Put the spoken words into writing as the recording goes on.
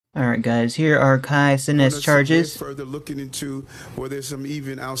Alright guys, here are Kai Cenat's charges. Further looking into where there's some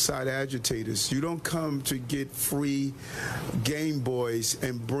even outside agitators. You don't come to get free Game Boys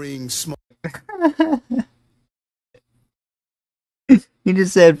and bring smoke. He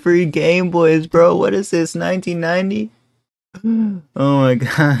just said free Game Boys, bro. What is this, 1990? Oh my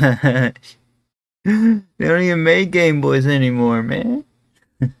gosh. They don't even make Game Boys anymore, man.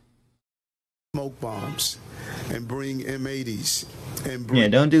 Smoke bombs and bring M80s and Yeah,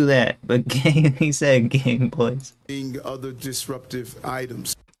 don't do that. But he said Game Boys. Other disruptive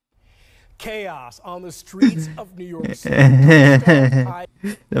items. Chaos on the streets of New York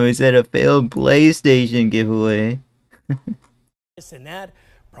City. So he said a failed PlayStation giveaway. Cenat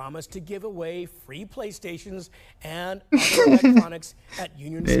promised to give away free PlayStations and other electronics at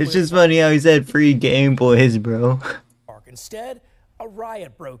Union Square. It's just funny how he said free Game Boys, bro. Instead, a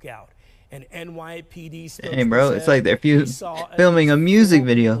riot broke out. An NYPD hey, bro, it's like they're filming a music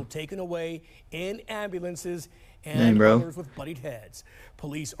video. Taken away in ambulances and others with bloodied heads.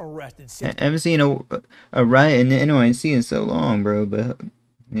 Police arrested. I haven't seen a riot in the NYC in so long, bro. But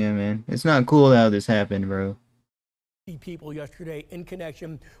yeah, man, it's not cool how this happened, bro. People yesterday in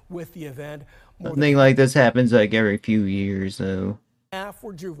connection with the event. Something like this happens like every few years, though. Half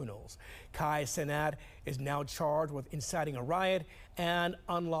were juveniles. Kai Cenat is now charged with inciting a riot and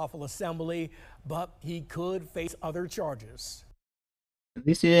unlawful assembly, but he could face other charges. At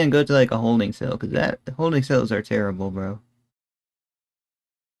least he didn't go to like a holding cell, because holding cells are terrible, bro.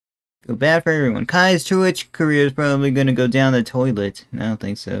 Go bad for everyone. Kai's Twitch career is probably gonna go down the toilet. I don't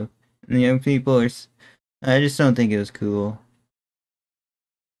think so. And the young people are. I just don't think it was cool.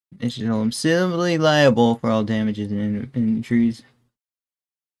 They should hold him civilly liable for all damages and injuries.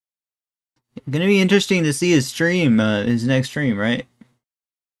 Gonna be interesting to see his stream, his next stream, right?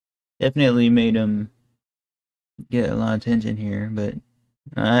 Definitely made him get a lot of attention here, but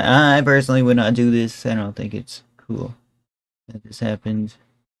I personally would not do this. I don't think it's cool that this happened.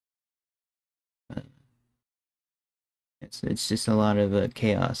 It's just a lot of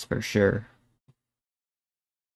chaos for sure.